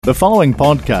The following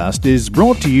podcast is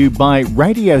brought to you by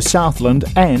Radio Southland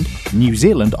and New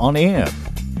Zealand On Air.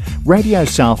 Radio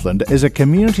Southland is a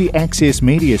community access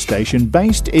media station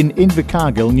based in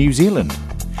Invercargill, New Zealand.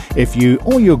 If you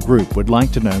or your group would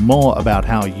like to know more about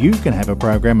how you can have a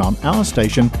program on our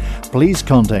station, please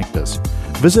contact us.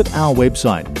 Visit our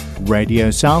website,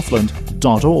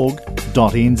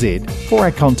 radiosouthland.org.nz, for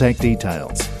our contact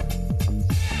details.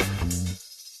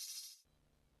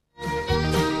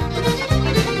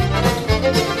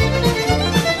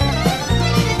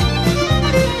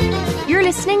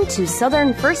 Listening to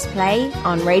Southern First Play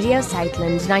on Radio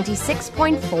Southland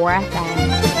 96.4 FM.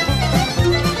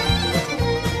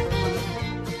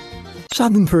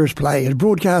 Southern First Play is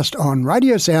broadcast on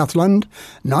Radio Southland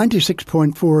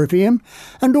 96.4 FM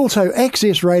and also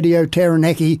Access Radio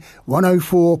Taranaki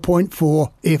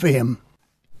 104.4 FM.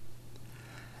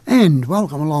 And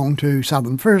welcome along to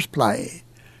Southern First Play.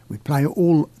 We play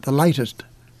all the latest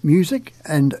music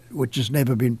and which has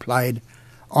never been played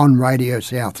on Radio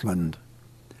Southland.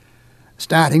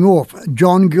 Starting off,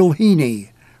 John Gilheeney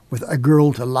with A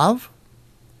Girl to Love,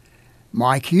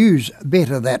 Mike Hughes,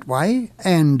 Better That Way,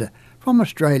 and from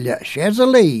Australia, Shazza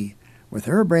Lee with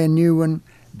her brand new one,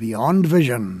 Beyond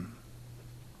Vision.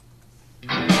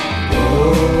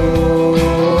 Oh,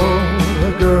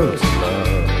 a girl to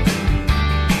love.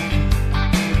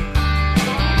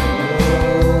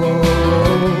 Oh,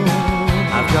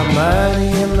 I've got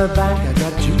money in the bank, I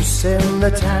got juice in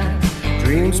the tank.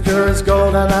 Dreams pure as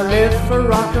gold and I live for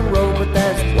rock and roll. But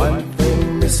there's one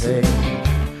thing missing,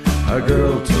 a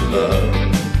girl to love.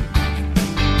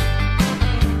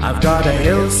 I've got a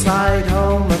hillside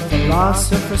home, a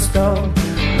philosopher's stone.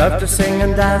 Love to sing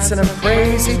and dance and I'm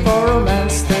crazy for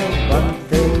romance. Still one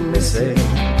thing missing,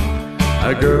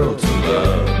 a girl to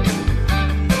love.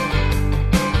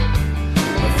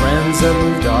 My friends have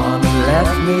moved on and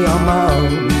left me on my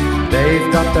own.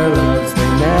 They've got their loves, they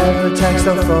never text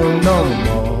or phone no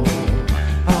more.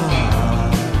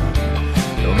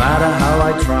 No matter how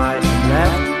I try, I'm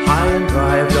left high and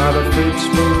dry. I've got a fridge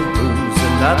full of booze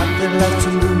and nothing left to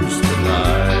lose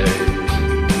tonight.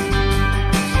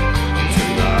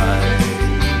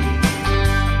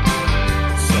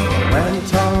 So I went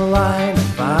online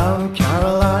and found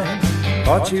Caroline.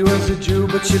 Thought she was a Jew,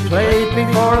 but she played me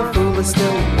for a fool. There's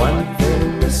still one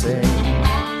thing missing,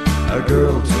 a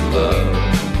girl to love.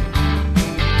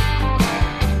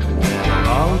 When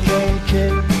along came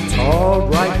Kid, tall,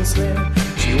 bright and slim.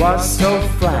 She was so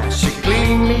flash, she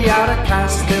cleaned me out of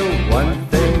cash. Still one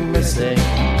thing missing,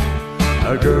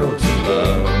 a girl to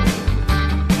love.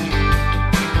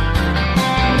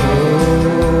 Oh,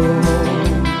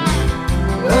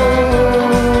 oh, oh, oh,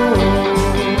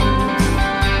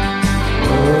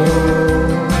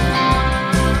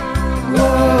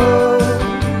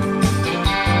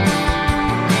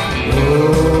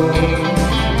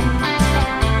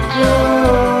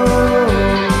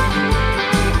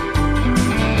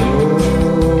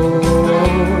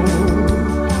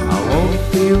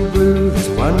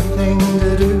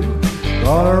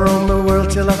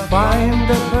 till I find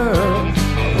a pearl,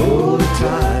 hold it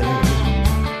tight,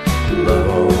 love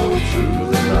all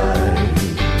through the night.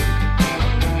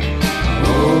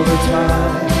 Hold it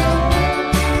tight,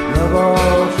 love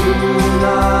all through the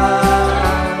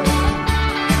night.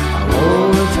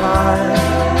 Hold it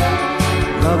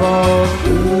tight, love all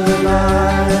through the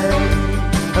night.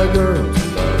 A girl to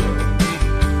love,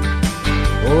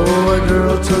 oh, a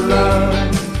girl to love,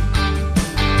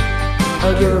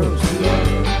 a girl to love.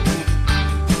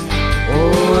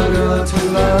 Oh, a girl to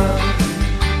love,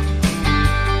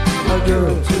 a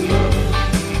girl to love,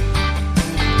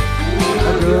 a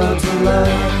girl to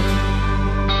love.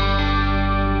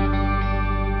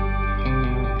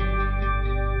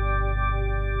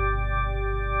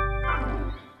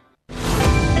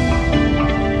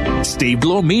 Steve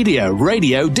Law Media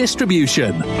Radio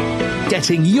Distribution.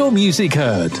 Getting your music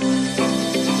heard.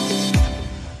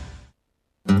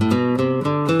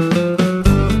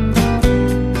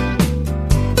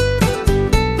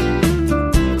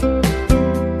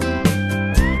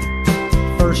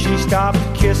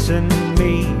 Kissing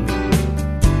me,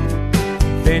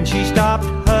 then she stopped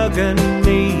hugging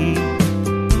me,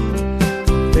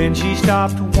 then she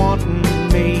stopped wanting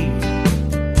me,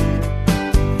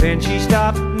 then she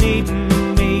stopped needing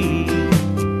me,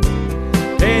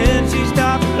 then she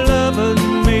stopped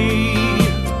loving me,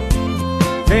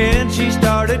 then she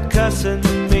started cussing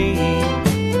me,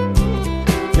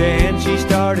 then she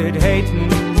started hating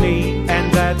me,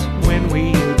 and that's when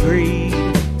we agreed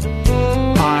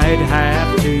I'd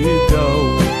have to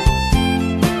go.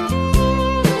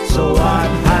 So I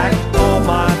packed all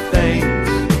my things,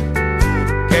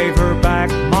 gave her back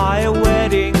my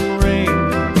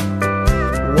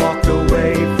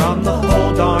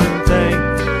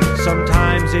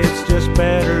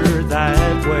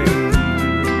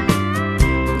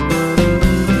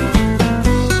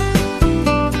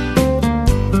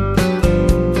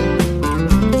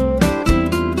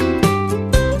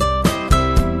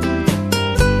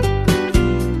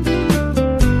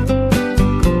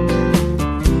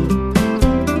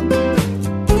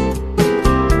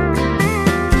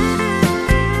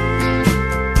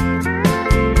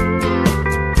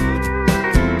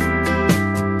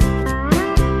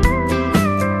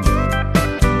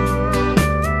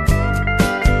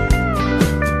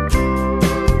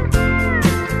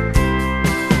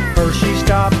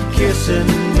stopped kissing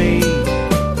me.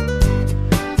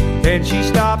 Then she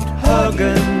stopped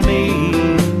hugging me.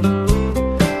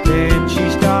 Then she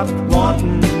stopped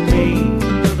wanting me.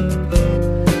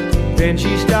 Then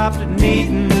she stopped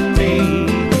needing me.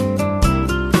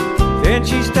 Then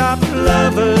she stopped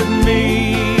loving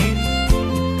me.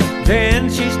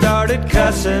 Then she started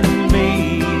cussing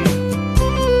me.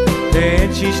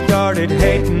 Then she started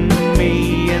hating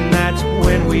me, and that's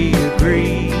when we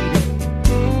agreed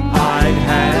I'd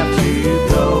have to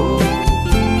go.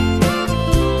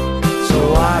 So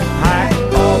I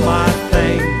packed all my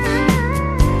things,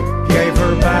 gave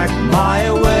her back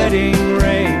my wedding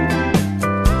ring,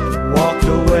 walked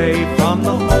away from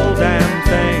the whole damn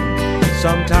thing.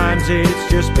 Sometimes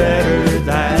it's just better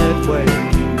that way.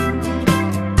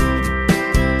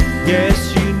 Yes,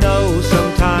 you know,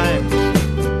 sometimes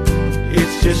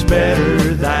it's just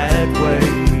better that way.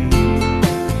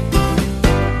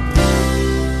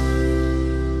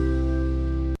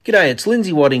 G'day, it's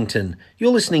Lindsay Waddington.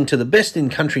 You're listening to the best in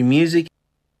country music.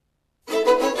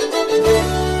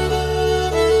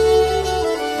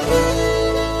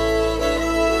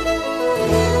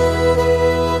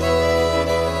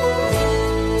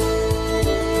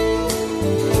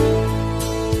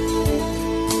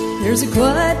 There's a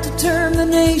quiet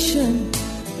determination,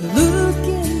 a look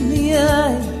in the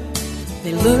eye.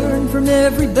 They learn from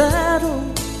every battle,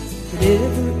 but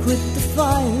ever quit the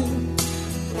fire.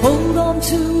 Hold on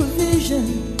to a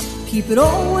vision, keep it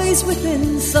always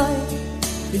within sight.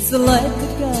 It's the light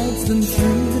that guides them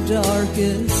through the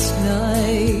darkest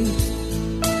night.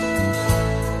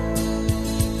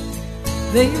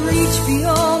 They reach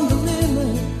beyond the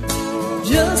limit,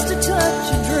 just to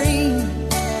touch a dream.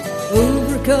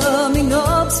 Overcoming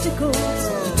obstacles,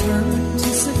 determined to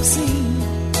succeed.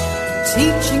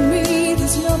 Teaching me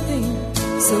there's nothing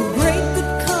so great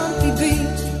that can't be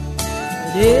beat.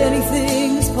 That anything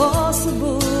is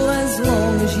possible as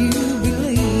long as you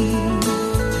believe.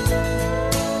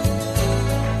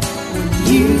 When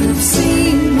you've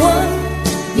seen one,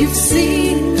 you've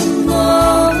seen them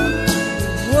all.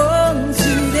 The ones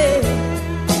who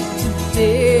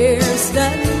dare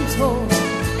stand tall.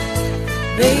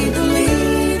 They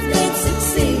believed they'd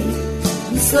succeed,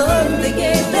 and so they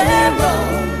gave their all.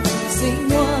 Seen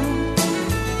one,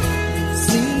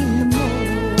 seen them all.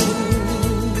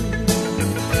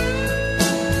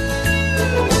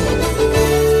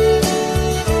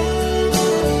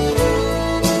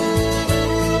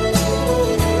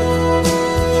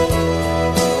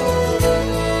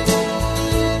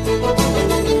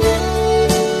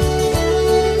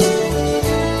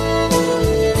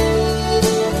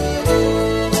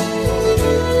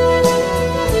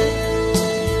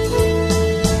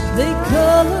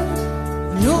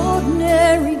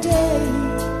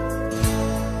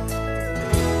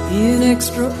 In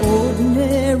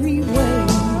extraordinary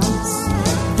ways,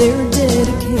 their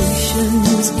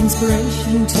dedication's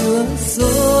inspiration to us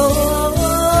all.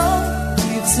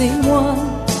 You've seen one,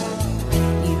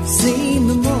 you've seen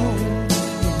them all.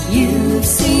 You've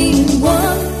seen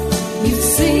one, you've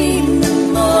seen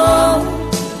them all.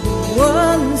 The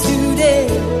ones who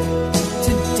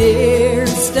dare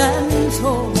stand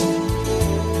tall.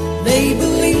 They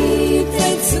believed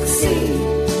they'd succeed,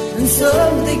 and so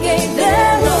they gave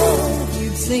their all.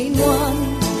 You've seen one,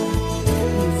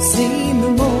 you've seen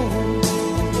them all.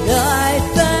 And I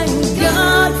thank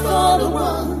God for the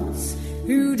ones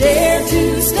who dare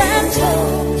to stand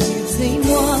tall. You've seen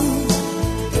one,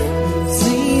 you've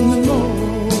seen them all.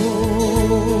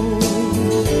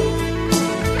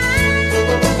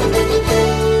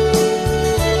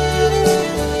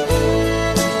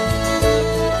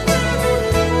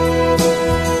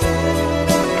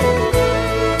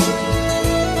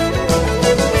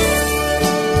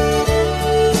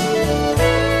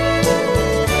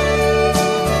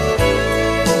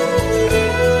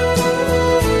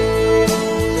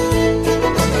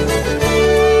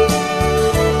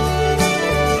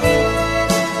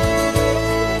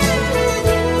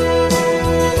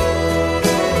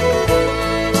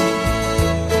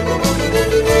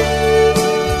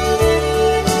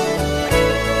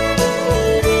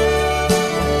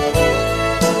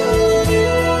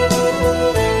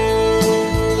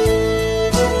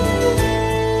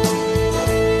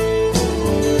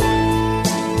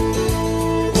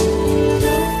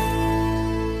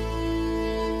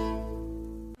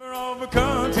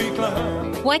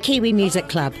 Kiwi Music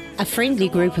Club, a friendly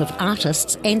group of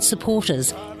artists and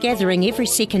supporters gathering every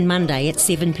second Monday at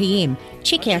 7 p.m.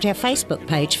 Check out our Facebook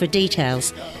page for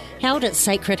details. Held at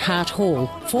Sacred Heart Hall,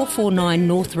 449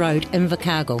 North Road,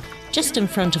 Invercargill, just in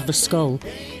front of the school.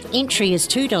 Entry is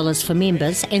 $2 for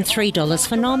members and $3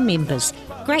 for non-members.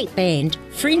 Great band,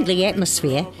 friendly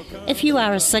atmosphere. If you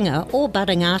are a singer or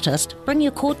budding artist, bring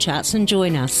your chord charts and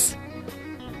join us.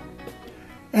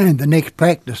 And the next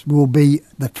practice will be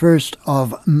the 1st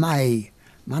of May,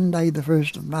 Monday the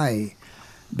 1st of May.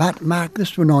 But mark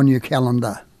this one on your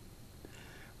calendar.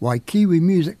 Kiwi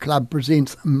Music Club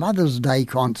presents Mother's Day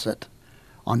concert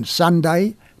on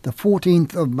Sunday the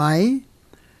 14th of May,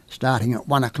 starting at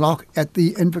 1 o'clock at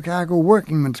the Invercargill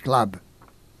Workingmen's Club.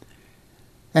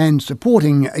 And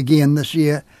supporting again this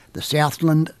year the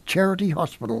Southland Charity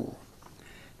Hospital.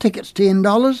 Tickets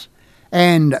 $10,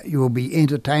 and you will be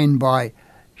entertained by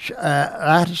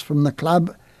artists from the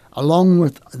club along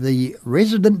with the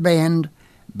resident band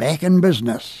back in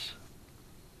business.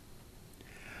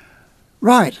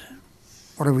 Right,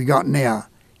 what have we got now?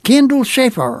 Kendall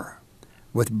Sheffer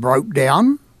with Broke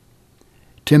Down,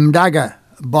 Tim Duggar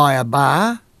by a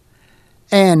Bar,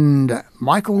 and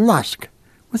Michael Lusk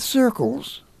with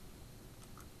Circles.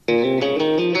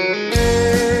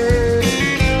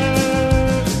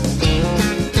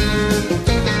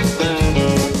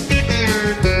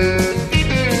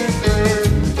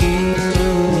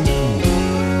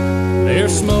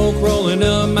 There's smoke rolling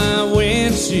up my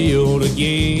windshield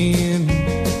again.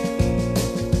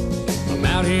 I'm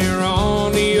out here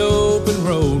on the open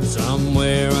road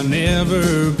somewhere I've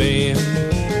never been.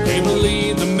 Can't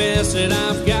believe the mess that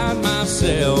I've got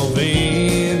myself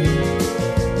in.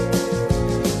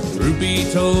 Truth be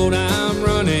told, I'm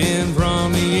running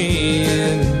from the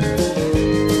end.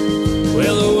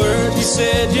 Well, the words you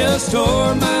said just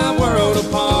tore my world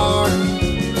apart.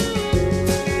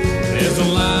 There's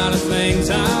a lot of things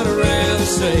I'd rather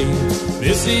say.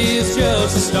 This is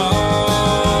just a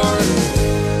start.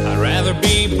 I'd rather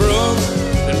be broke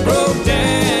than broke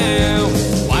down.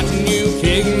 Watching you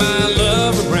kick my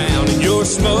love around in your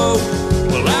smoke.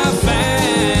 Well, I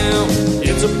found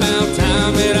it's about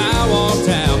time that I walked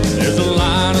out. There's a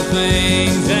lot of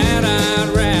things that I'd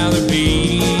rather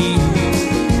be.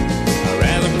 I'd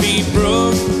rather be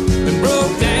broke than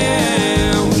broke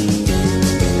down,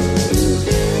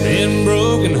 than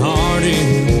broken hearted.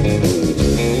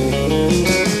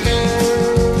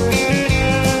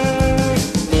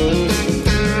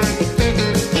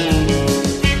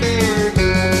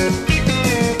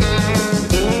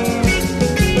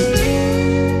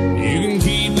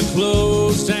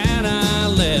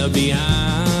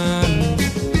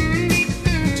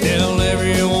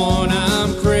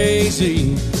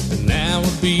 And that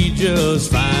would be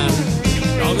just fine.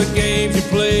 All the games you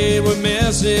played were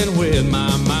messing with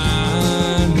my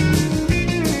mind.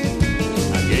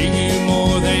 I gave you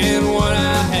more than what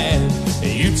I had,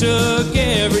 and you took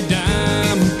every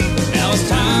dime. Now it's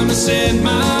time to set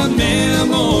my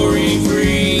memory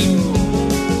free.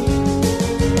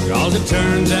 'Cause it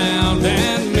turns out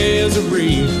that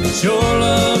misery sure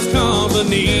loves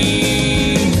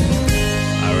company.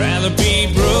 I'd rather be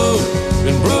broke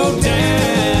than broke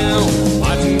down,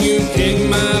 watching you kick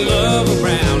my love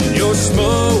around in your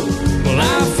smoke. Well,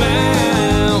 I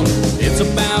found it's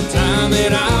about time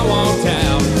that I walked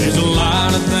out. There's a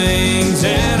lot of things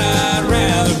that I'd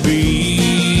rather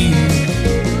be.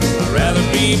 I'd rather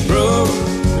be broke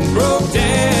than broke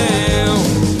down,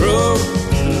 broke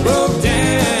than broke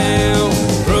down,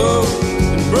 broke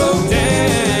than broke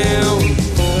down,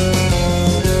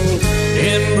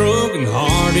 and broken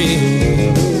hearted.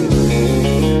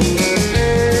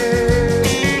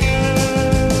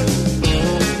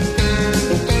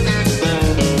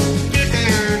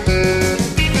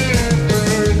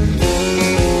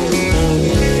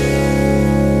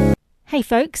 Hey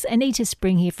folks, Anita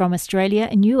Spring here from Australia,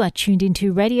 and you are tuned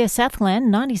into Radio Southland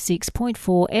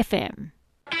 96.4 FM.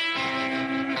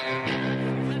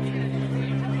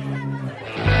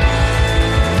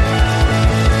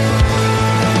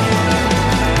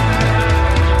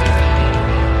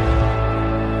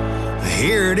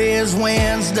 Here it is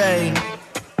Wednesday,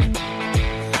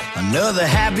 another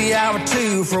happy hour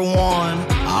 2 for 1.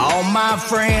 All my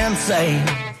friends say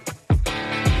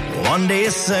one day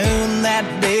soon that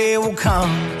day will come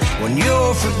when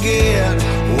you'll forget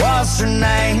what's her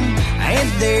name. I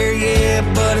ain't there yet,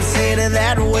 but it's headed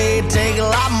that way. Take a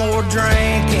lot more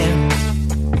drinking.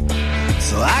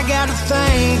 So I got to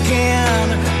thinking,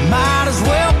 might as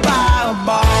well buy a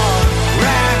bar,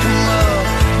 rack 'em up,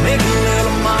 make a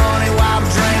little money while I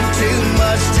drink too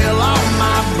much till all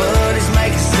my buddies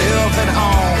make themselves at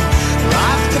home.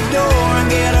 Lock the door and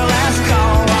get a last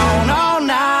call on all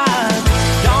night.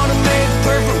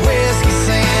 Perfect whiskey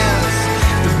sense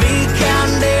to be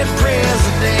counting dead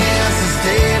presidents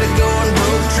instead of going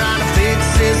broke trying to fix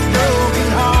this broken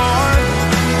heart.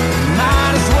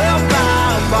 Might as well buy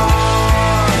a bar.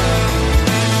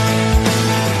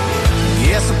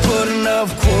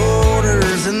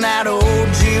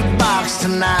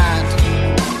 tonight.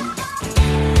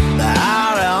 The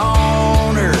out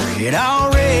on her, it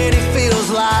already feels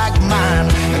like mine.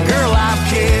 Girl, I've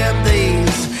kept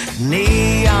these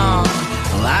neon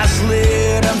lights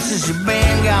lit up since you've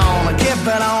been gone. I kept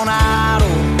it on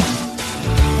idle.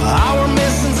 All we're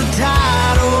missing's a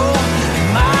title.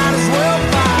 Might as well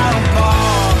buy a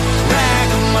bar, rack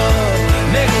 'em up,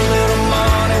 make a little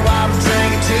money while I'm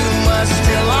drinking too much.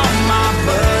 Till all my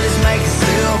buddies make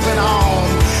yourself at home.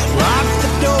 Lock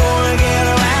the door and get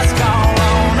a last call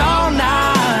on all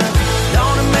night.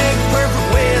 Don't it make perfect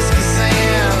whiskey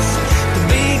sense to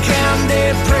be counting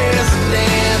dead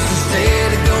presidents instead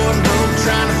of going broke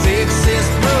trying to fix this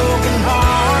broken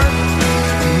heart?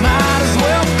 Might as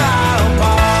well buy a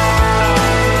bar.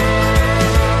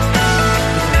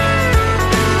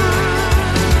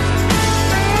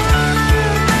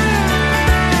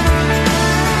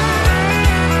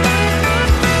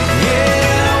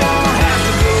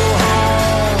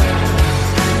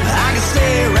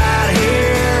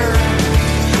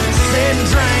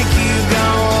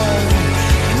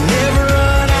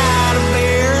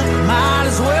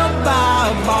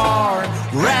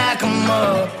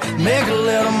 Make a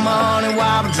little money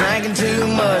while I'm drinking too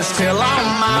much. Till all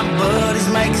my buddies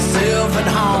make themselves at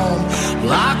home.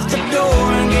 Lock the door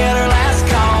and get her last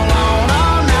call on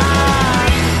all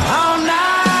night. All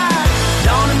night.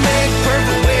 Don't it make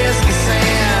perfect whiskey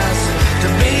sense to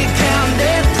be counting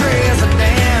dead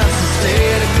presidents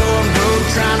instead of going broke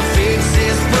trying to fix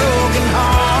this broken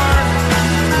heart?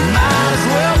 Might as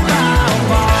well buy a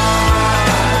bar.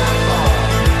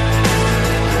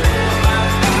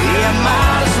 Yeah,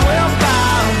 might as well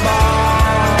buy a bar.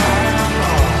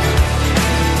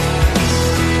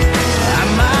 I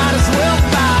might as well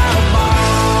buy a bar.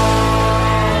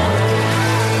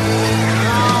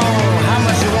 Oh, how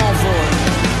much you want for it?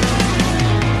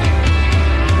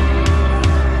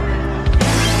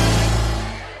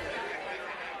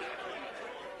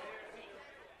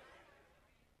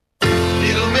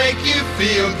 It'll make you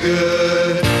feel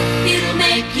good. It'll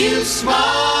make you smile.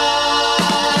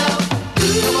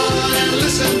 Come on and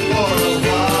listen for a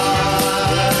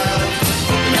while.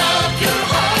 Open up your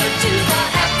heart to the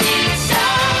happy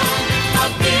sound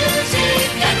of music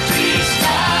country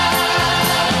style.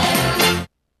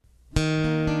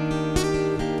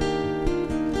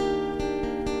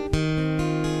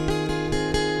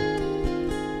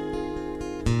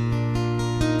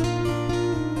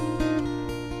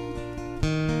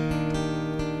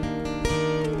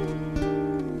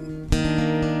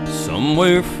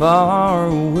 Somewhere far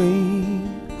away,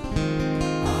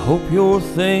 I hope you're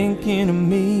thinking of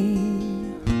me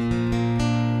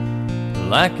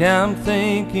like I'm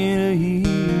thinking of you.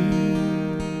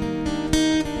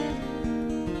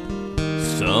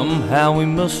 Somehow we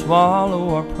must swallow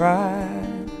our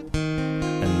pride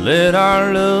and let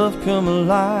our love come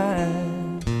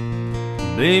alive.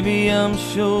 Baby, I'm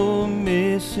sure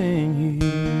missing you.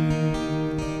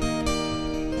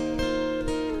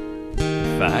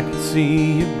 If I could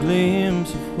see a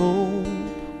glimpse of hope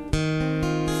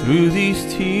through these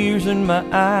tears in my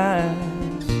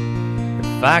eyes,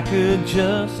 if I could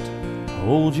just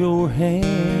hold your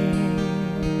hand.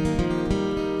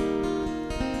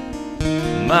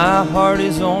 My heart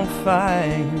is on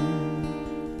fire,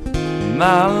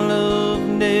 my love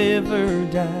never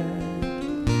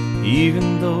died,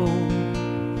 even though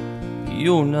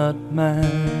you're not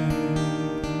mine.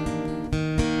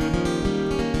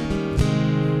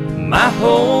 My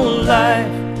whole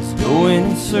life is going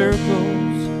in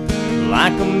circles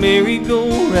like a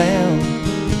merry-go-round,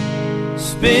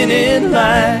 spinning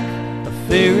like a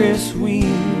Ferris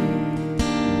wheel,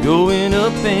 going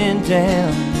up and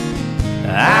down.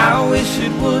 I wish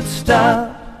it would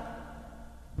stop,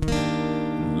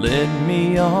 let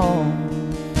me on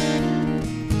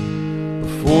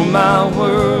before my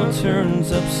world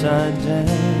turns upside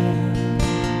down.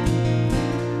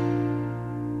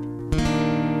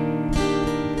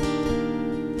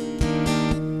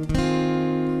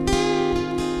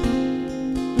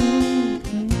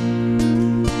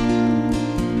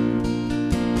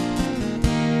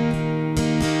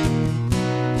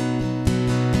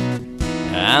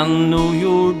 I know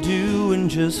you're doing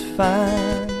just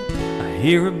fine. I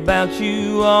hear about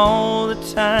you all the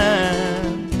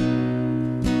time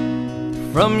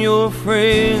from your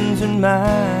friends and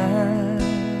mine.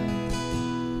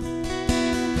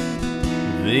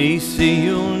 They say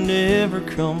you'll never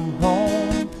come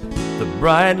home. The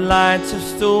bright lights have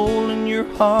stolen your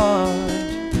heart,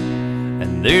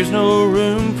 and there's no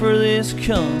room for this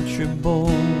country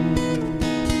boy.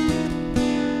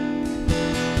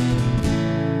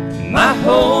 My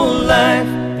whole life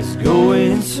is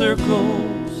going in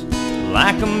circles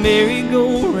like a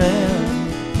merry-go-round,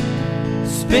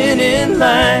 spinning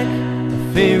like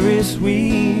a Ferris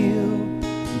wheel,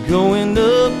 going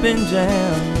up and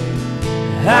down.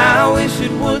 I wish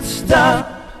it would stop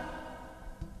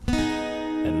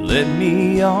and let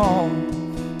me off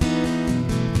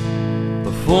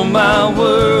before my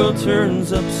world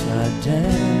turns upside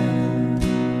down.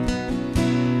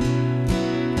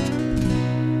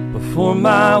 Before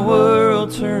my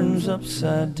world turns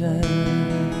upside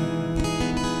down.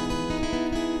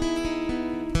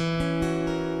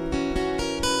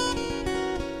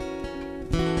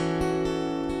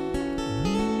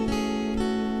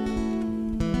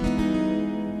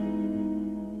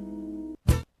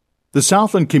 The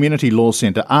Southland Community Law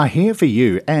Centre are here for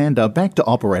you and are back to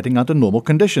operating under normal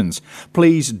conditions.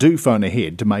 Please do phone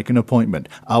ahead to make an appointment.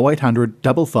 0800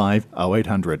 55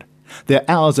 0800. Their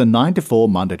hours are 9 to 4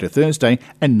 Monday to Thursday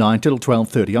and 9 till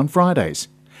 12:30 on Fridays.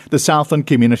 The Southland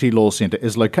Community Law Centre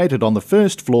is located on the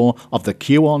first floor of the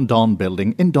Q on Don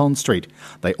building in Don Street.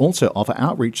 They also offer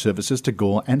outreach services to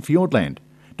Gore and Fiordland.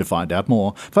 To find out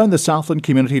more, phone the Southland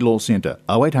Community Law Centre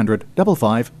 0800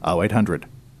 55 0800.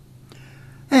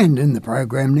 And in the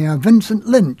program now, Vincent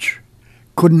Lynch,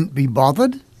 Couldn't Be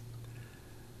Bothered,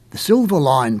 The Silver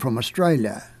Line from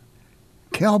Australia,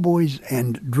 Cowboys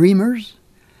and Dreamers,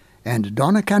 and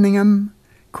Donna Cunningham,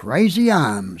 Crazy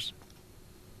Arms.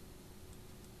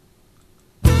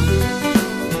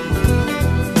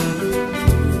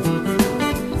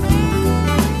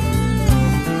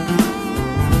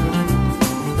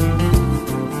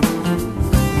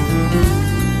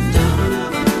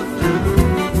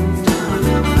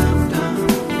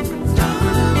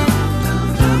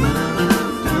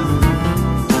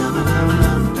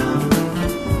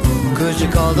 You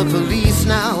call the police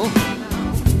now.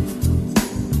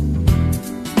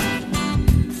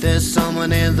 There's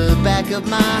someone in the back of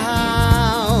my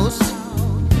house.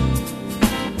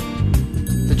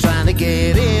 They're trying to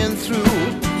get in through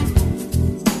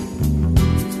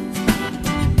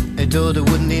a door that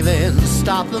wouldn't even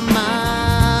stop a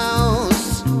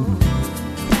mouse.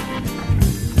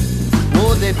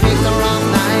 Oh, they picked the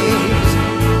wrong night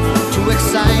to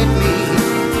excite me.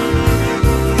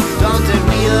 Don't they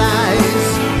realize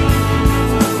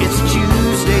it's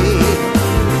Tuesday?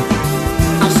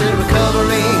 I'm still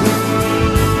recovering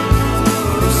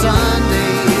from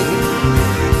Sunday.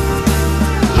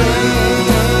 Yeah,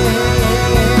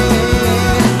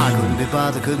 I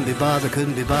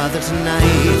couldn't be bothered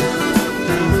tonight.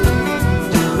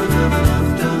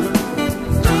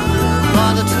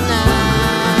 Bothered tonight.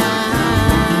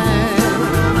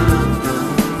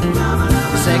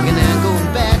 Second hand going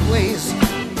bad ways.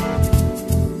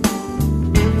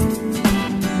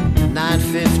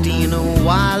 9:15 a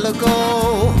while ago.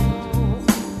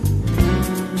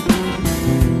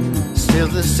 Still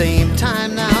the same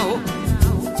time now.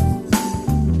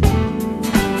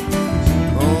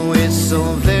 Oh, it's so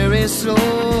very slow.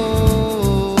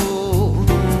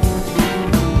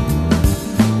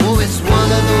 Oh, it's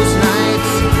one of those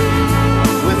nights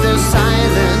with their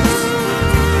silence.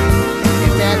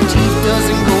 If that teeth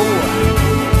doesn't go,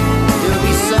 there'll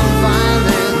be some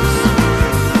violence.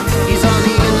 He's on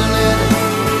the internet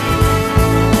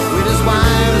with his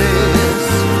wireless.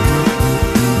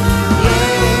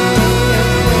 Yeah,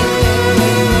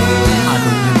 I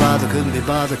couldn't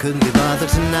be bothered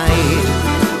tonight.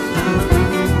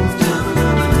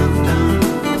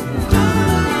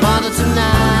 Bothered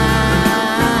tonight.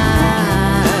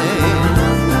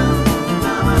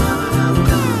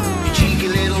 You cheeky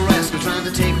little rascal trying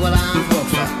to take what I'm worth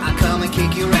for. I come and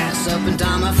kick your ass up and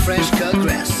down my fresh cut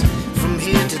grass. From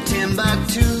here to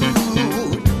Timbuktu.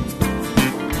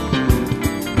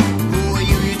 Who are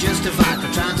you? You're just a viper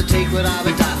trying to take what I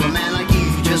would die for. Man like you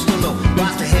just don't know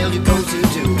what the hell you're going to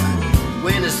do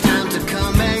when it's time to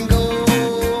come and go.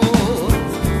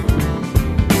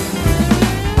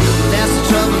 That's the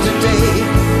trouble today.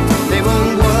 They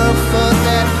won't work for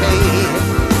that pay.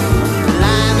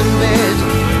 Lying in bed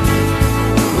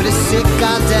with a sick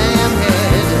goddamn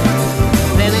head.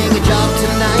 That ain't a job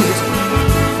tonight.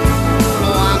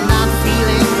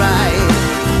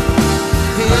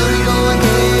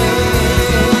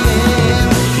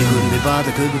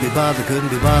 Couldn't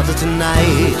be bothered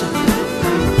tonight.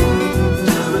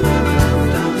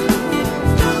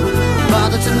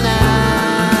 Bothered tonight.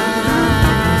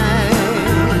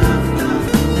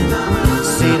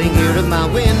 Sitting here at my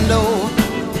window,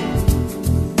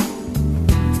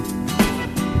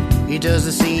 he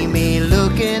doesn't see me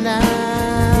looking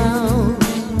out.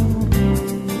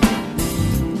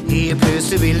 He appears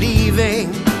to be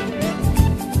leaving.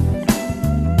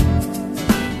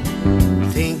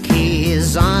 Think he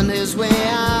is on his way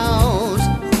out.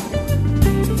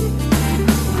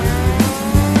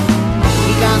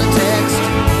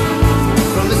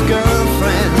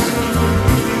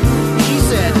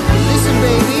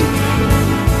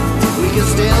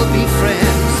 we'll be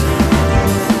friends.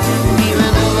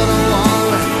 Even over the wall,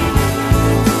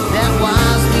 that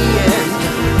was the end.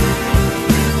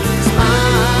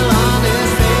 Smile on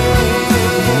his face.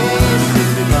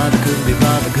 Couldn't be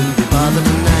bothered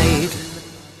tonight.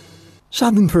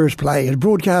 Southern First Play is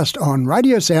broadcast on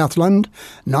Radio Southland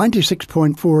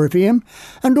 96.4 FM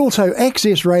and also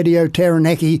Access Radio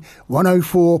Taranaki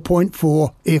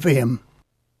 104.4 FM.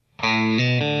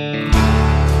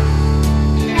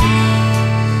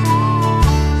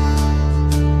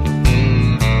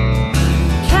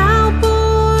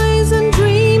 Cowboys and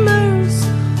dreamers,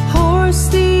 horse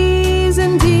thieves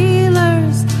and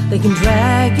dealers, they can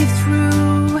drag you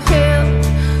through hell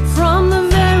from the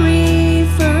very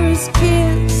first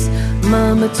kiss.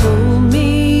 Mama told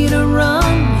me to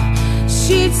run.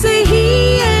 She'd say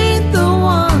he ain't the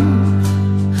one.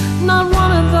 Not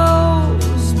one of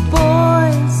those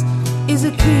boys is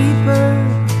a keeper.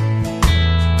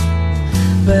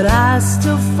 But I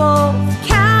still fall for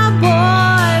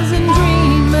cowboys and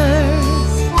dreamers.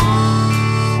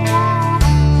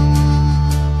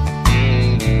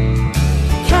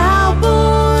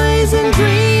 Cowboys and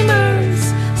dreamers,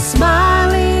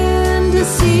 smiling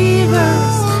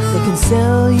deceivers, they can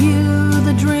sell you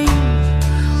the dream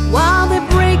while they're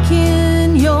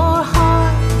breaking your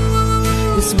heart.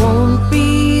 This won't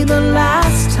be the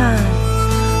last time.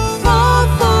 Fall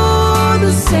for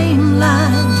the same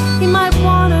line. He might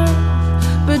want her,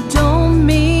 but don't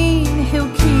mean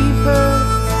he'll keep her.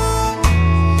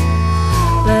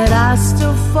 But I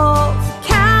still fall for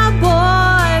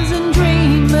cowboys and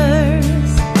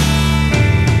dreamers.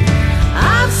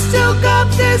 I've still got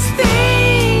this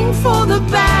thing for the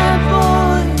bad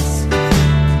boys,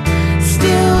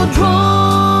 still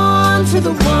drawn to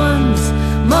the ones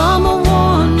Mama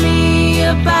warned me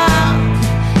about.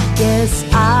 Guess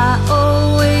I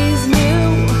always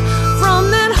knew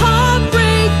from that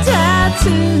heartbreak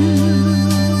tattoo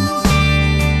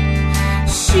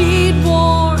she'd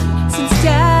worn since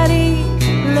Daddy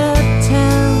left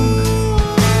town.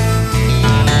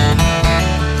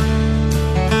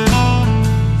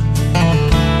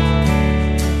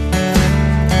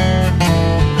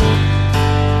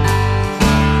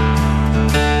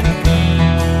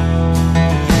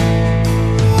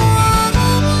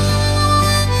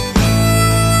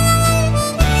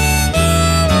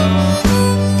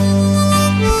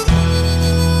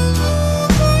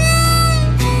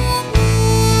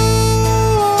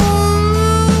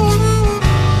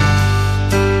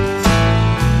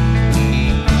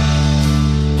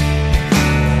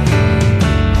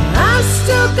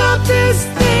 This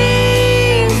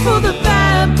thing for the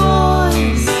bad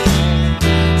boys,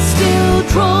 still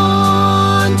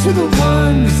drawn to the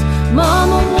ones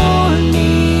Mama warned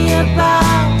me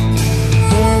about.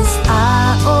 Yes,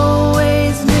 I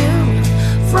always knew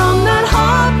from that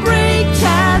heartbreak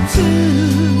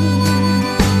tattoo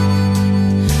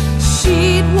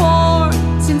she'd worn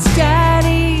since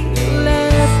Daddy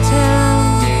left town.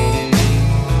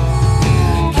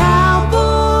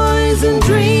 Cowboys and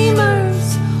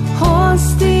dreamers, horse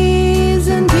thieves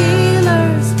and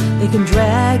dealers, they can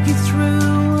drag you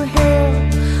through hell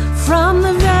from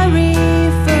the very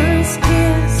first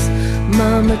kiss.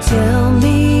 Mama tell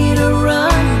me to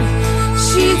run.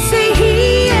 She'd say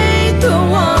he ain't the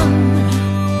one.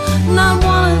 Not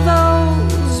one of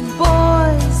those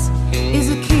boys is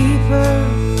a keeper.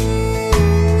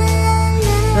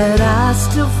 But I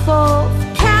still fall for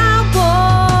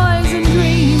cowboys and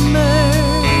dreamers.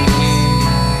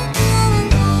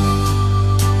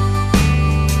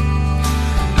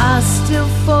 I still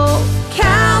fall for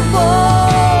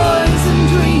cowboys and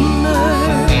dreamers.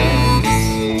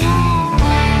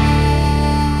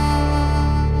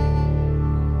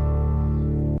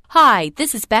 Hi,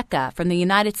 this is Becca from the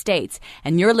United States,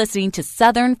 and you're listening to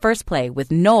Southern First Play with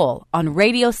Noel on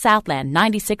Radio Southland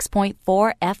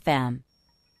 96.4 FM.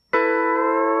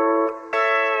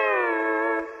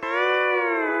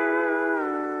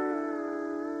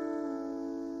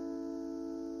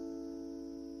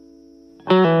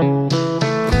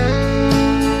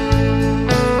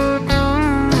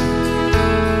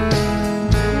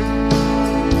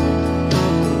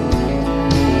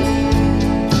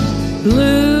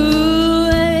 Blue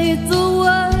ain't the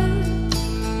word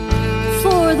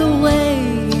for the way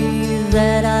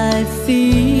that I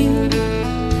feel.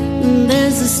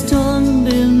 There's a storm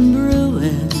been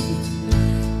brewing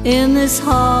in this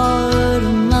heart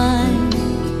of mine.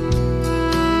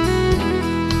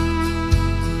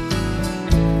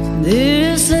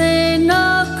 This ain't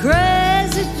no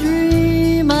crazy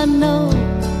dream. I know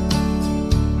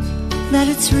that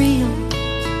it's real.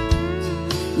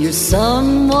 You're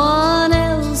someone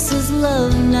else's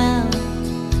love now,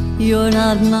 you're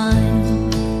not mine.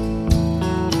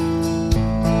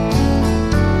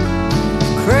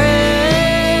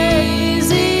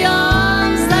 Crazy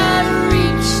arms that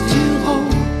reach to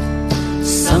hold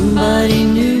somebody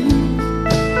new,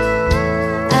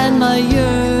 and my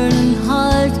yearning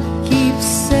heart keeps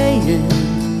saying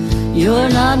you're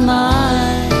not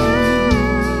mine.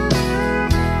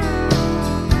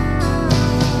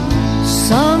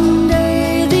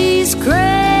 Someday these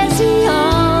crazy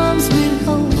arms will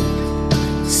hold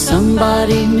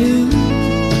somebody new,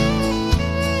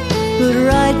 but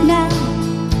right now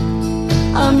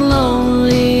I'm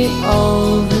lonely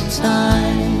all the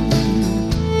time.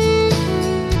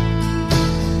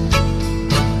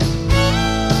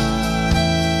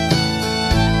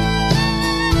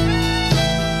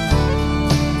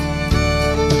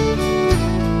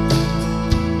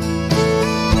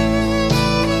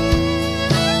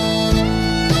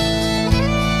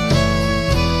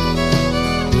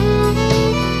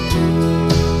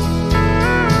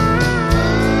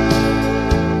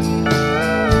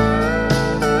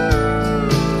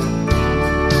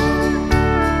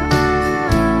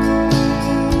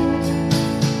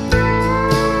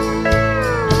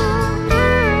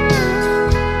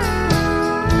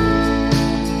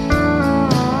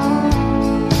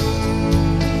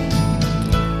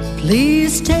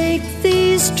 Please take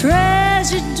these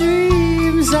treasured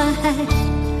dreams I had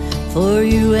for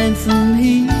you and for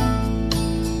me.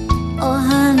 Oh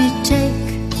honey, take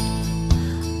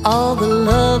all the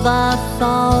love I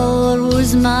thought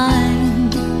was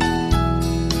mine.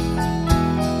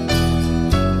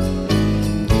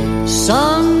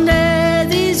 Someday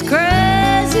these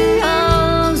crazy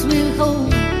arms will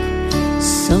hold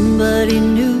somebody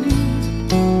new,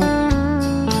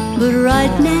 but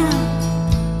right now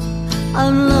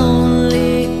I'm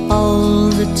lonely all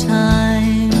the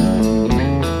time.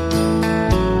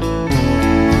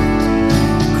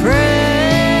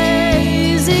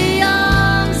 Crazy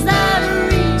arms that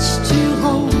reach to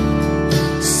hold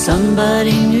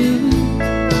somebody new,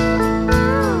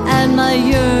 and my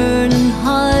yearning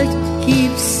heart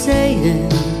keeps saying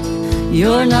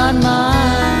you're not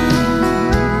mine.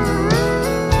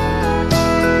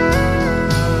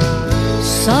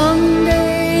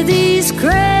 Someday these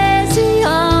crazy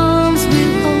arms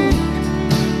will hold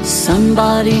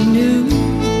somebody new,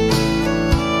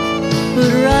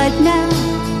 but right now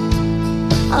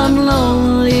I'm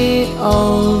lonely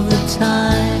all the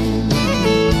time.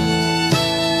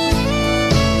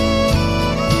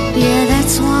 Yeah,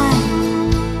 that's why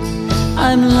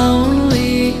I'm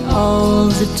lonely all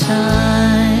the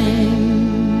time.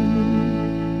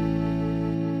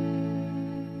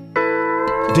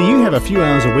 Do you have a few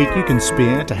hours a week you can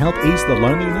spare to help ease the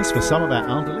loneliness for some of our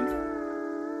elderly?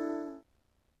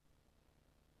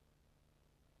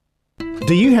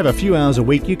 Do you have a few hours a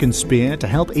week you can spare to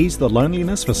help ease the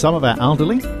loneliness for some of our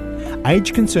elderly?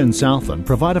 Age Concern Southland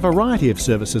provide a variety of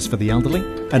services for the elderly,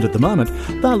 and at the moment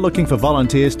they're looking for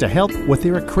volunteers to help with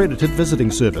their accredited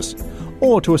visiting service,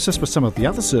 or to assist with some of the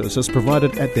other services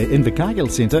provided at their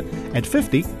Invercargill Centre at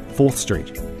 50 4th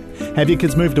Street. Have your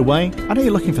kids moved away and are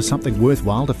you looking for something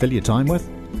worthwhile to fill your time with?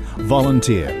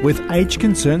 Volunteer with Age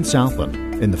Concern Southland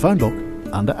in the phone book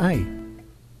under A.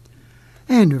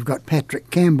 And we've got Patrick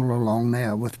Campbell along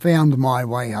now with Found My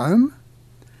Way Home.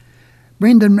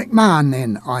 Brendan McMahon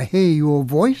then, I Hear Your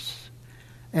Voice.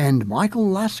 And Michael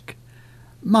Lusk,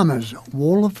 Mama's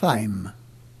Wall of Fame.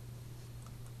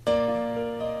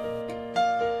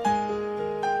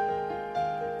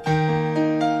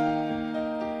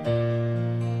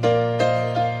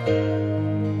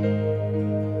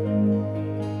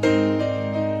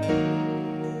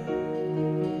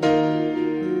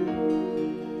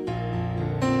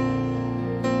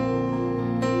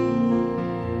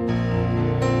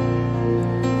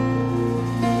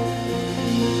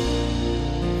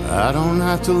 I don't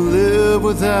have to live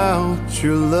without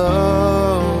your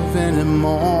love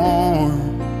anymore,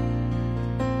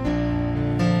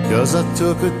 'cause I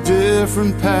took a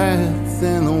different path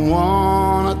than the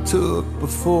one I took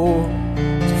before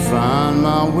to find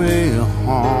my way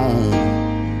home,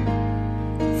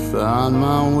 find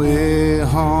my way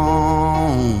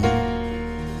home.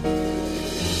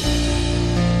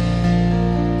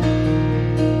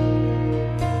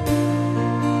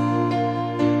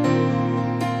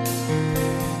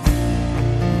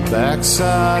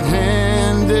 Backside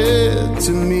handed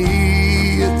to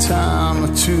me a time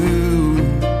or two.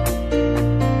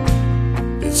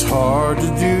 It's hard to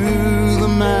do the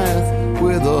math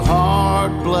with a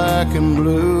heart black and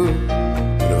blue,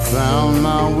 but I found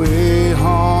my way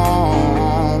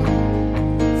home,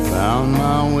 found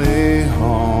my way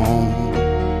home,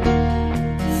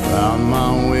 found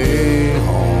my way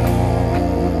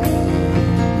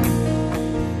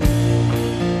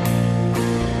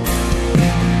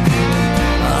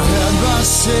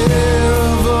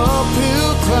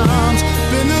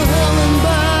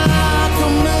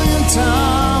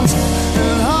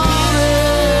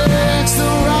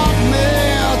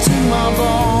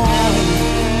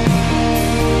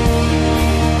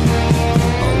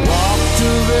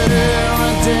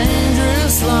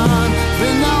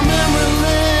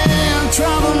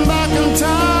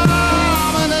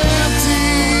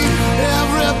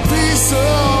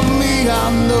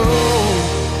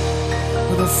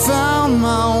found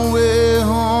my way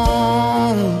home.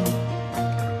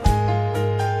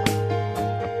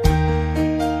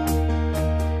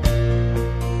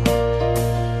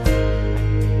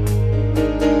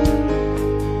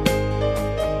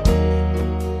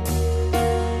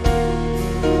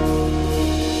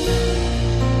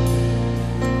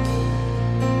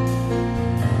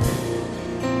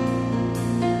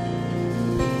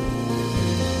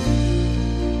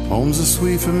 Home's a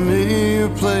sweet familiar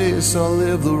place, I'll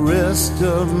live the rest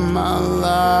of my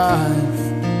life.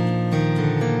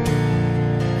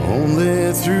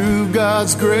 Only through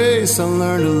God's grace I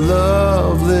learned to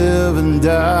love, live and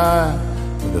die.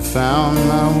 But I found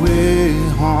my way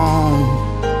home,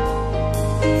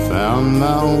 found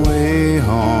my way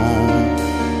home,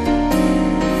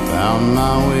 found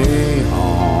my way home.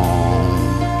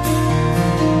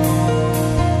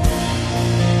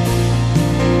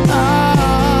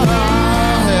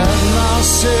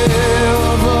 Share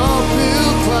of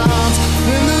uphill climbs,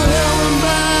 been to hell and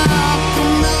back a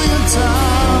million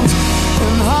times,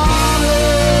 and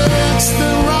heartaches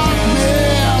that rock me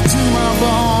to my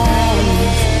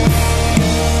bones.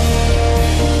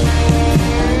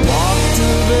 Walked to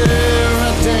there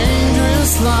a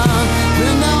dangerous line,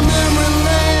 been down memory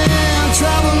lane,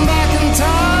 traveling back in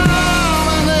time,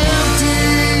 and empty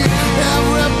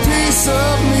every piece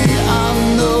of me I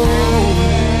know.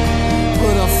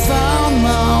 But I found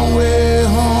my way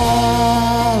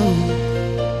home.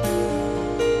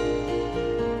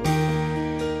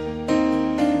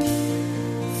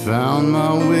 Found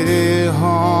my way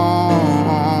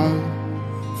home.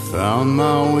 Found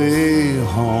my way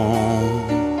home.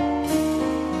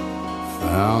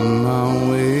 Found my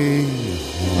way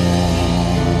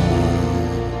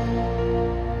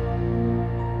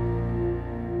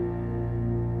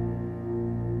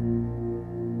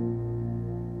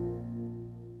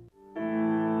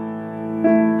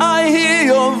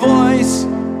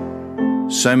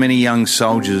So many young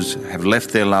soldiers have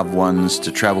left their loved ones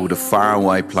to travel to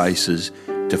faraway places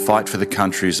to fight for the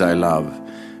countries they love.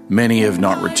 Many have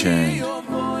not returned.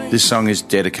 This song is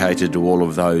dedicated to all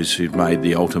of those who've made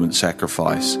the ultimate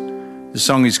sacrifice. The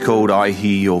song is called I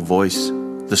Hear Your Voice,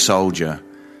 The Soldier.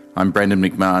 I'm Brendan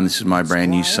McMahon. This is my brand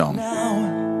new song.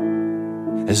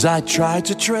 As I try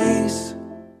to trace,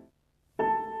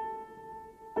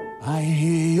 I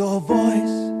hear your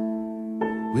voice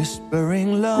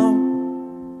whispering low.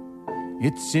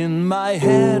 It's in my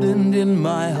head and in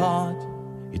my heart,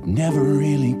 it never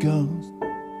really goes.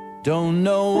 Don't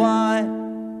know why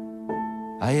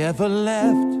I ever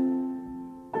left.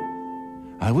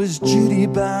 I was duty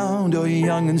bound or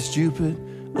young and stupid,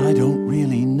 I don't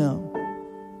really know.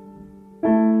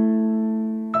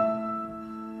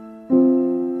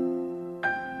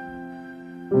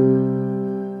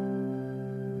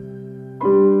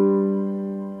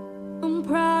 I'm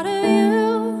proud of you,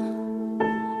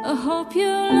 I hope you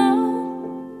know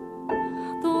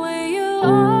the way you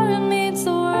are, it means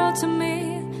the world to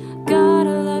me. God,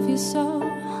 I love you so.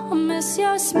 I miss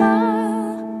your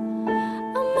smile,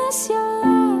 I miss your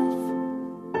laugh.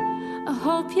 I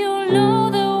hope you know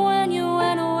that when you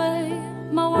went away,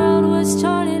 my world was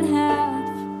torn in half.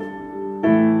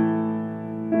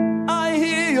 I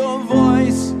hear your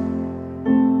voice,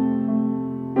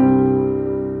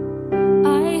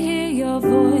 I hear your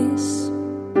voice,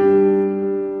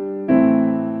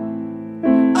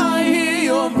 I hear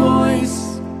your voice.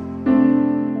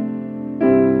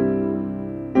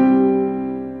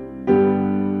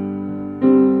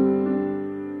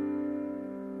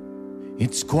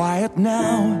 It's quiet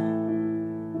now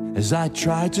as I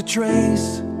try to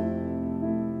trace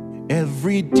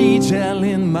every detail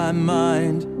in my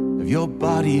mind of your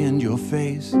body and your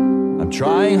face. I'm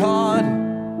trying hard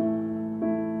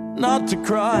not to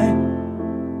cry.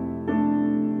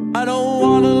 I don't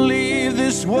want to leave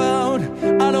this world,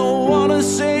 I don't want to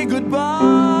say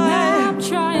goodbye. Now I'm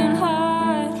trying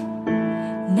hard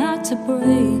not to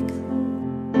break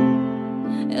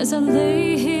as I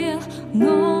lay here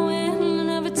knowing I'll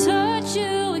never touch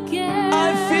you again.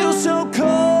 I feel so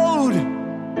cold,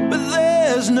 but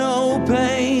there's no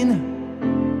pain.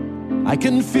 I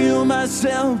can feel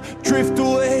myself drift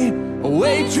away,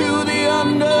 away to the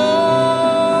unknown.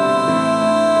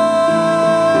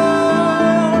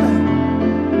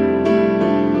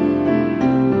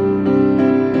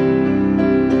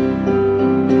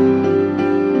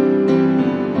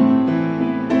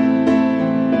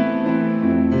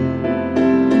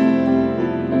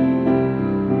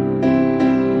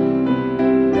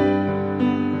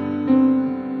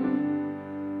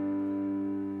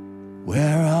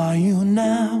 Where are you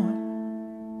now?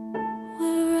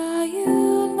 Where are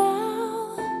you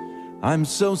now? I'm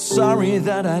so sorry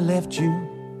that I left you.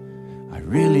 I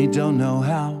really don't know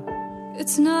how.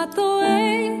 It's not the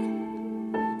way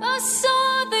I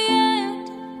saw the end.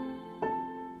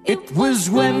 It was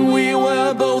when we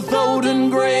were both old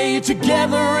and grey,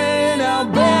 together in our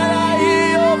bed. I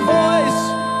hear your voice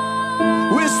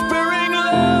whispering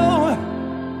low.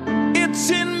 It's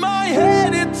in my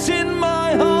head, it's in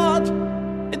my heart.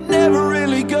 It never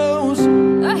really goes.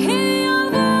 I hear your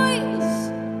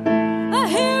voice, I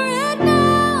hear it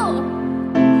now.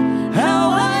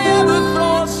 How I ever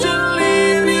thought to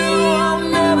leave you, I'll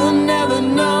never, never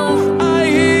know. I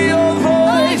hear your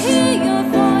voice,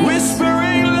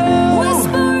 whispering low.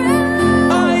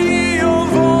 I hear your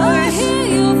voice,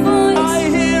 I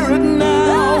hear it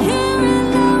now.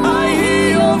 I hear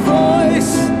your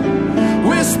voice,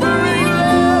 whispering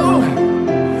low.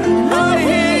 I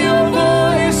hear your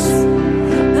voice,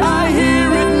 I hear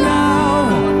it now.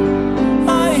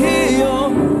 I hear your...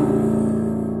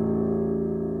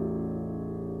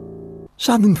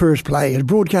 Southern First Play is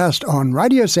broadcast on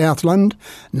Radio Southland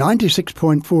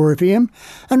 96.4 FM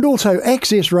and also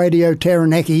Access Radio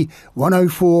Taranaki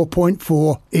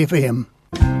 104.4 FM.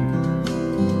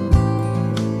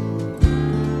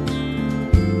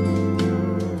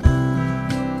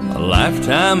 A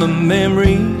lifetime of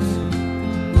memories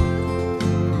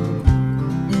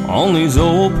on these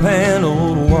old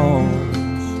paneled walls,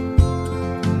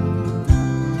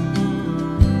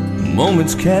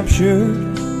 moments captured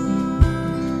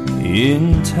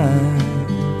in time.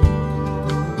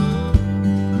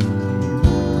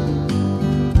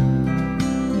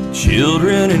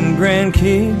 Children and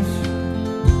grandkids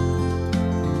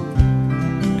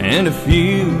and a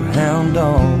few hound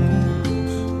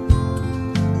dogs,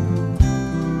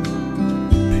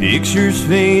 pictures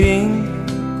fading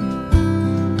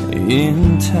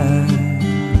in time.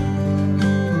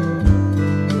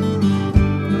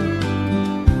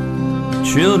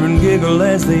 Children giggle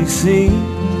as they see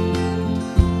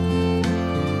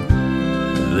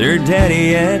their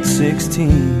daddy at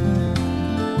 16.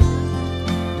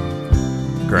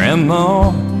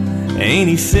 Grandma, ain't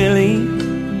he silly,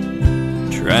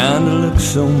 trying to look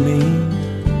so mean.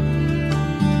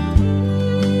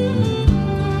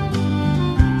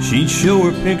 She'd show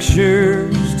her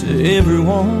pictures to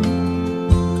everyone,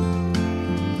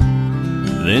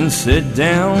 then sit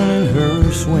down in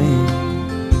her swing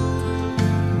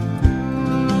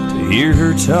to hear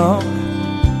her talk.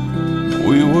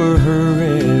 We were her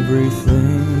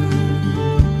everything.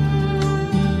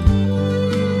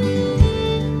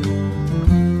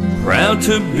 Proud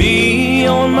to be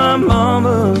on my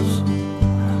mama's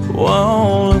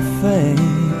wall of fame.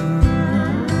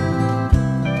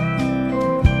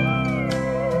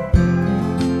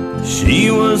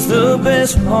 She was the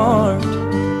best part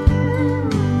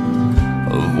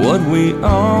of what we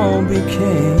all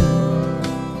became.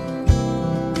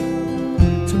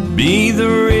 Be the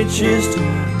richest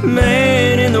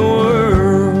man in the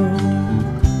world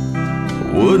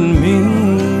wouldn't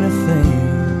mean a thing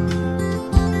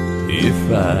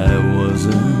if I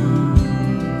wasn't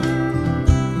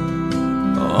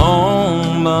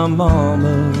on my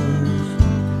mama's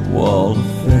wall of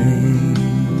fame.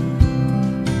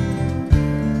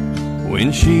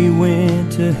 When she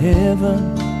went to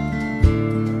heaven,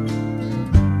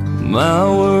 my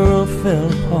world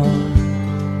fell apart.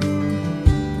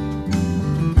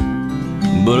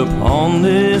 But upon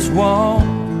this wall,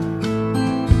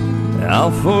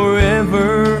 I'll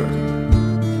forever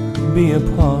be a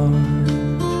part.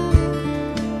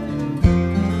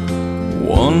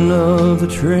 One of the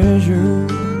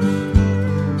treasures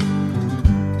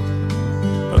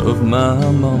of my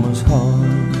mama's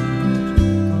heart.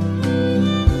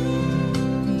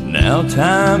 Now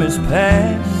time has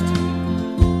passed,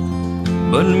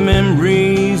 but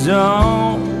memories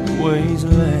always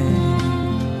last.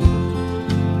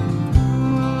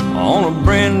 On a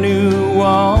brand new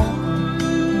wall,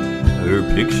 her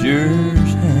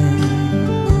pictures hang.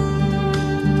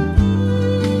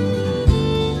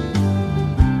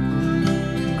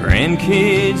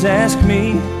 Grandkids ask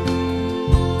me,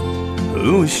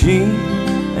 who is she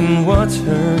and what's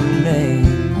her name?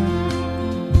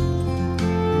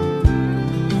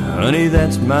 Honey,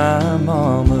 that's my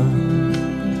mama.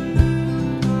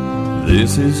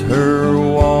 This is her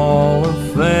wall of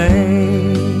fame.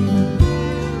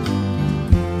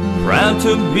 Proud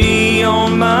to be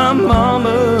on my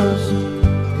mama's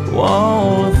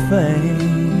wall of fame.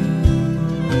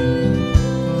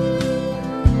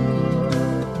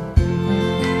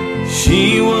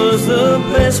 She was the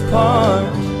best part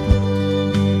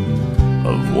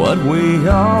of what we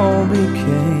all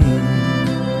became.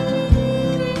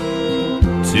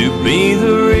 To be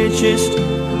the richest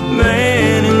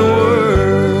man in the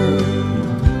world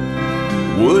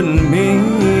wouldn't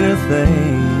mean a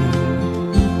thing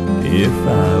if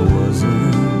I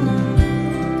wasn't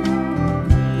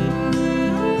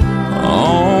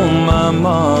on my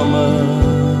mama's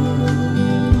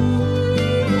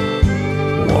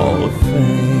wall of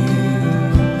fame.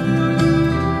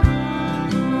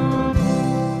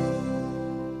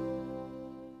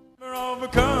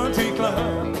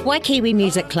 Waikiwi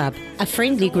Music Club, a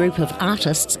friendly group of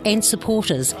artists and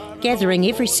supporters gathering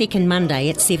every second Monday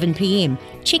at 7 p.m.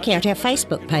 Check out our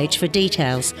Facebook page for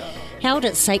details. Held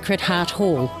at Sacred Heart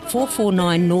Hall,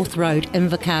 449 North Road,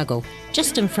 Invercargill,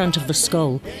 just in front of the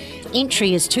school.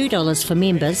 Entry is $2 for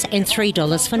members and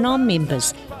 $3 for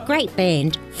non-members. Great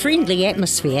band, friendly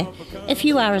atmosphere. If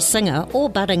you are a singer or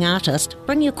budding artist,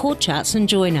 bring your chord charts and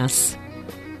join us.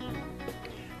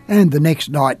 And the next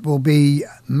night will be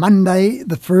Monday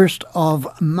the 1st of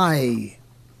May.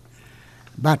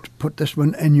 But put this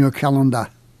one in your calendar.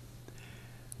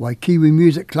 Waikiwi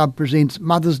Music Club presents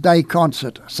Mother's Day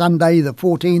Concert, Sunday the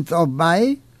 14th of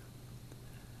May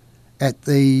at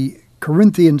the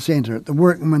Corinthian Centre at the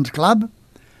Workmen's Club.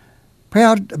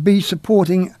 Proud to be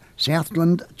supporting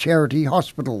Southland Charity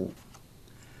Hospital.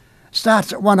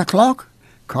 Starts at 1 o'clock,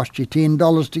 costs you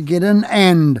 $10 to get in,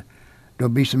 and there'll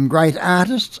be some great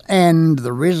artists and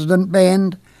the resident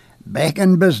band back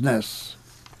in business.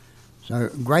 So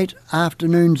great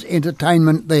afternoon's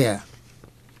entertainment there.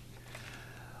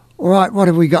 All right, what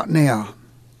have we got now?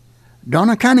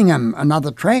 Donna Cunningham, another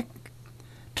track,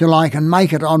 Till I Can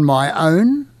Make It On My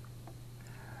Own.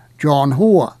 John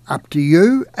Hoare, Up to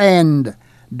You, and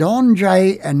Don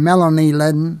J and Melanie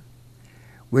Lynn,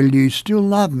 Will You Still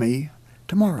Love Me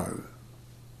Tomorrow?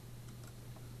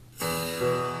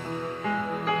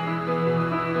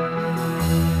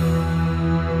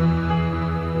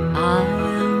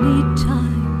 I'll need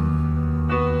time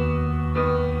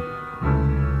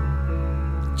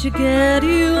to get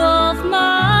you off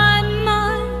my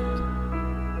mind.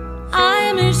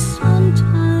 I may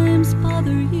sometimes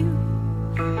bother you,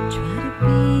 try to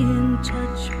be in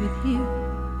touch with you,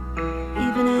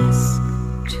 even ask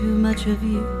too much of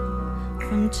you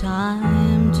from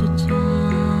time to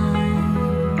time.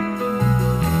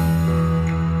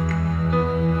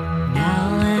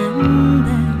 Now and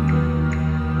then,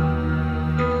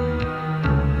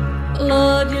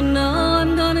 Lord, you know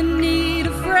I'm gonna need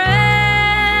a friend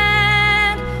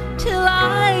till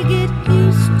I get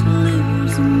used to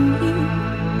losing you.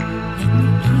 Let me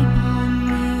keep on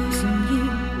using you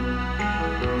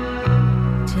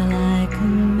till I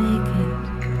can make it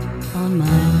on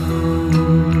my own.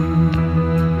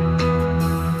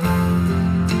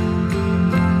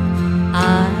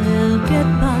 I'll get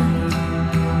by,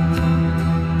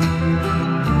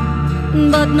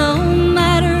 but no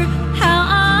matter how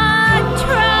I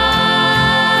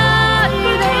try,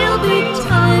 there'll be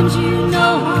times you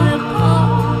know I'll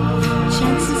call.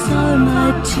 Chances are my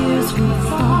tears will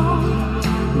fall,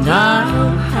 and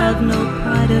I'll have no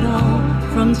pride at all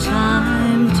from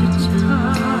time to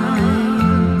time.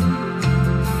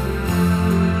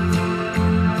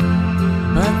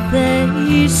 But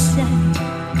they say,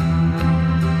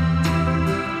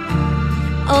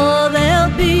 oh,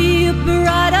 there'll be a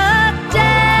brighter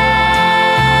day.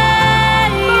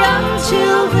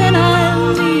 Until then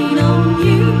I'll lean on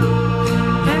you.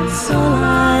 That's all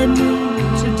I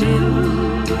need to do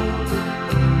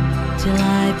till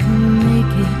I can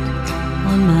make it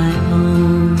on my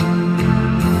own.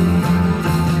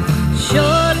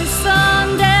 Surely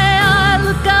someday I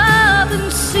look up and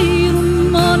see the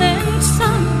morning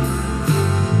sun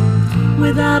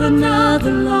without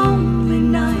another lonely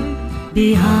night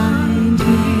behind me.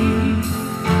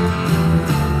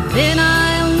 Then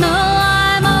I'll know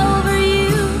I'm over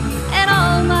you and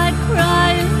all my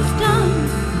crying's done.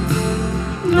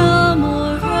 No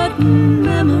more hurting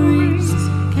memories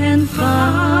can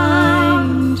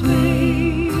find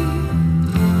me.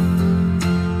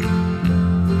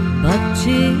 But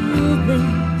till then,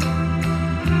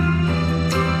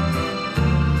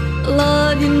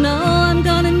 Lord, you know I'm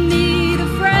gonna need a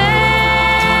friend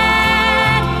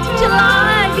till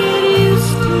I get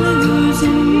used to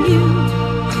losing you.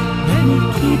 Let me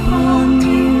keep on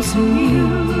using you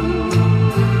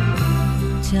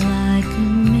till I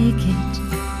can make it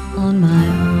on my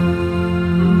own.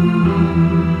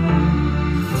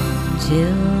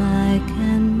 Till I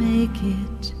can make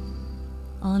it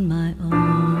on my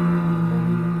own.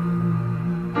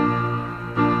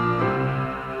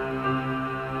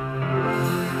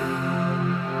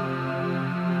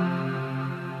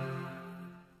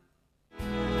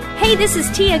 Hey Hey, this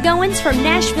is Tia Goins from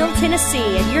Nashville,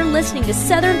 Tennessee, and you're listening to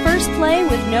Southern First Play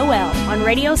with Noel on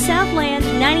Radio Southland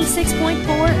 96.4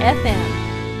 FM.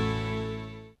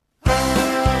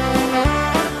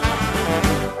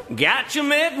 Got your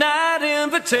midnight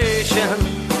invitation.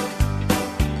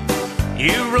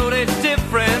 You wrote it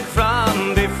different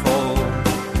from before.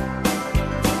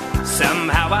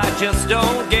 Somehow I just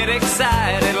don't get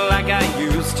excited like I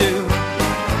used to,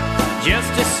 just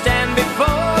to stand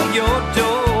before your door.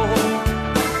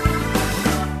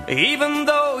 Even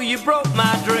though you broke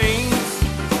my dreams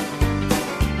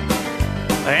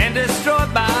and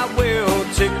destroyed my will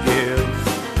to give,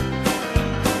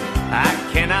 I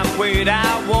cannot wait,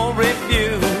 I won't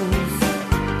refuse.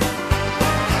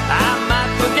 I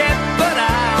might forget, but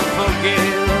I'll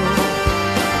forgive.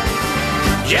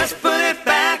 Just put it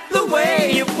back the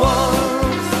way it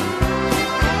was.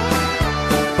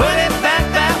 Put it back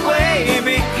that way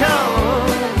because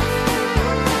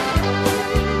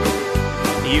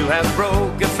you have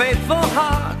broke a faithful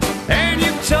heart and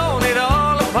you've torn it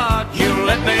all apart. You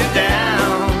let me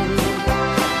down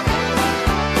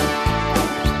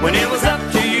when it was up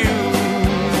to you.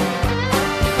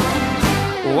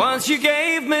 Once you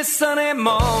gave me sunny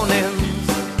mornings,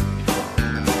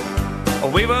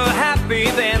 we were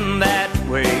happy then that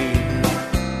way.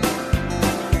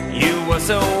 You were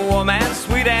so warm and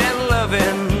sweet and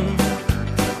loving,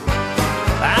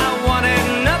 I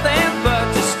wanted nothing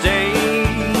but to stay.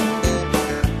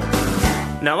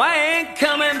 Now I ain't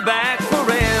coming back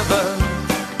forever,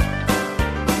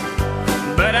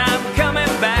 but I'm coming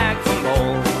back for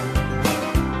more.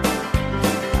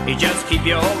 You just keep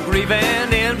your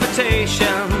grieving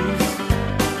invitations,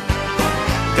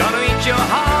 gonna eat your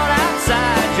heart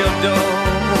outside your door.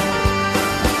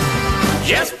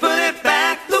 Just put it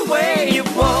back the way it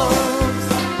was.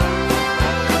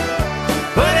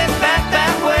 Put it back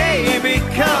that way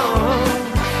because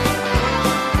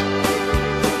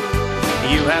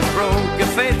you have broke a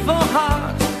faithful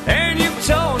heart and you've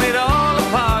torn it all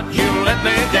apart. You let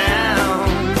me down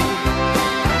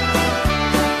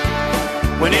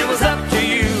when it was up to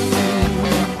you.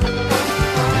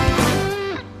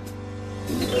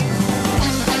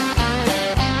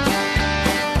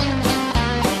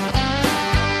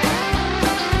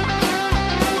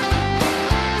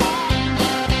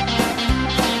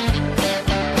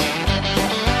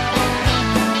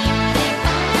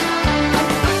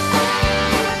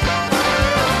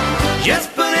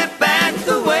 Just put it back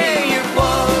the way it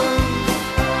was.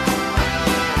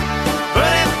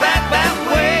 Put it back that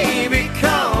way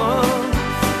because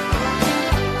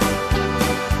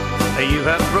you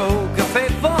have broke a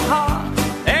faithful heart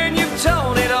and you've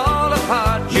torn it all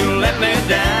apart. You let me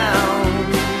down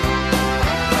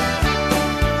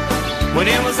when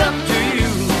it was up to you.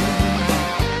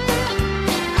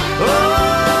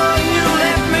 Oh, you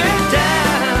let me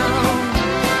down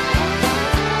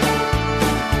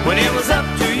when it was up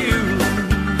to you.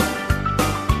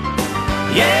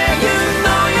 Yeah, you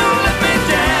know you let me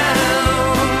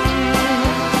down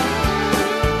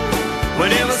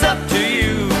when it was up to you.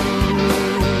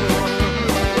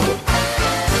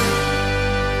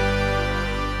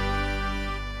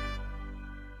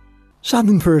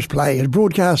 Southern First Play is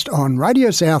broadcast on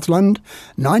Radio Southland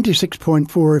 96.4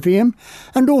 FM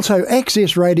and also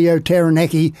Access Radio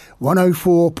Taranaki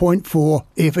 104.4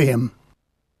 FM.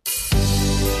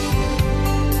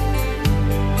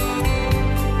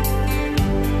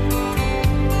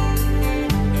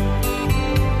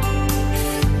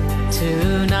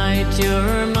 Tonight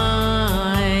you're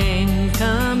mine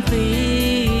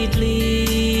completely.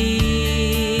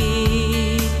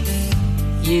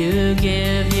 You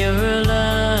give your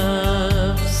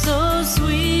love so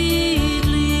sweetly.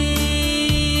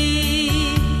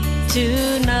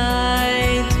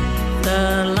 Tonight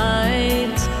the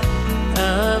light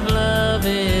of love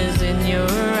is in your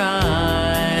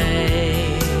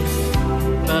eyes.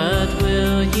 But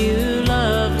will you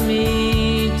love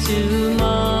me tomorrow?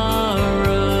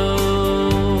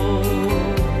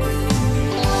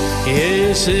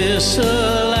 Is this a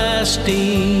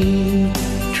lasting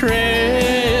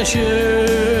treasure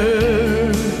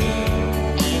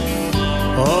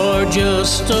or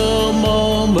just a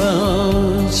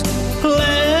moment's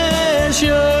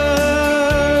pleasure?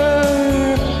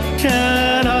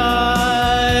 Can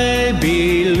I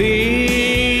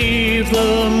believe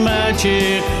the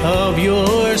magic of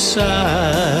your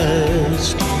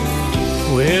sighs?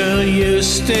 Will you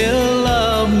still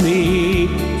love me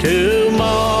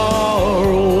tomorrow?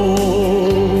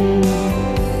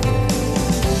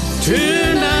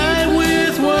 Tonight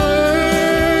with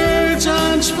words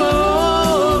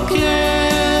unspoken,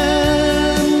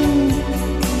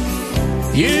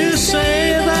 You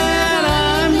say that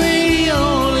I'm the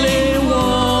only one,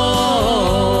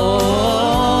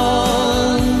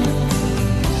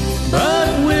 but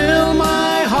will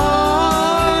my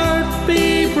heart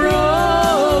be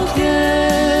broken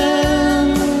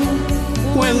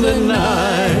when the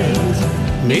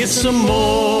night meets the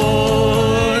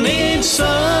morning sun?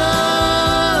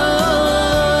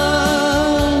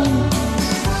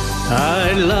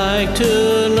 I'd like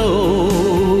to know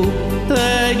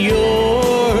that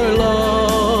your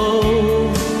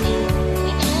love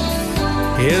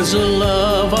is a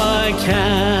love I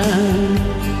can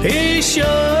be sure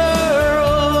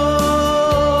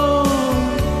of.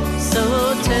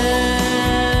 So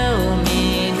tell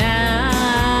me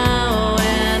now,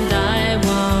 and I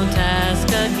won't ask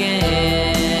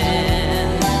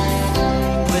again.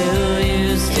 Will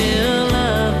you still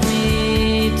love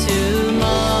me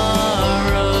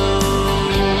tomorrow?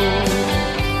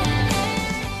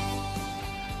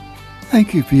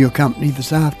 Thank you for your company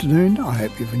this afternoon. I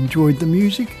hope you've enjoyed the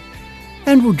music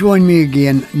and will join me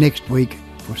again next week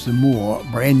for some more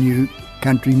brand new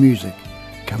country music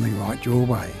coming right your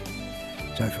way.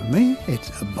 So for me, it's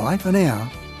a bye for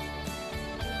now.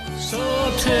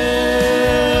 So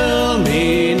tell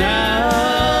me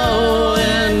now,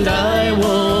 and I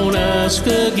won't ask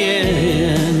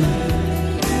again.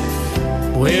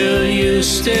 Will you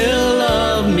still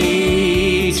love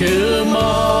me tomorrow?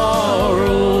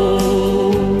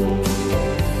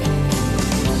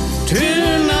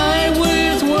 Tonight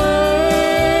with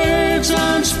words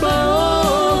unspoken,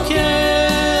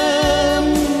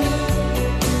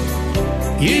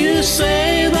 you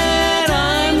say that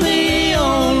I'm the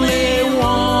only one,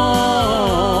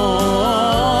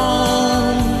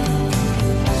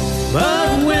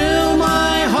 but will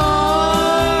my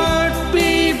heart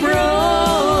be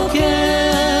broken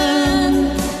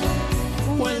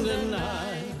when the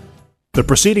night... The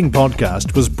preceding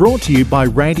podcast was brought to you by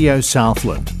Radio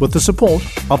Southland with the support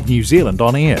of New Zealand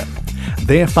On Air.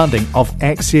 Their funding of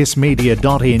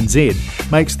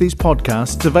accessmedia.nz makes these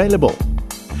podcasts available.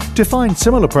 To find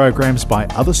similar programs by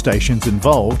other stations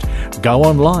involved, go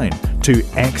online to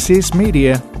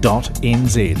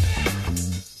accessmedia.nz.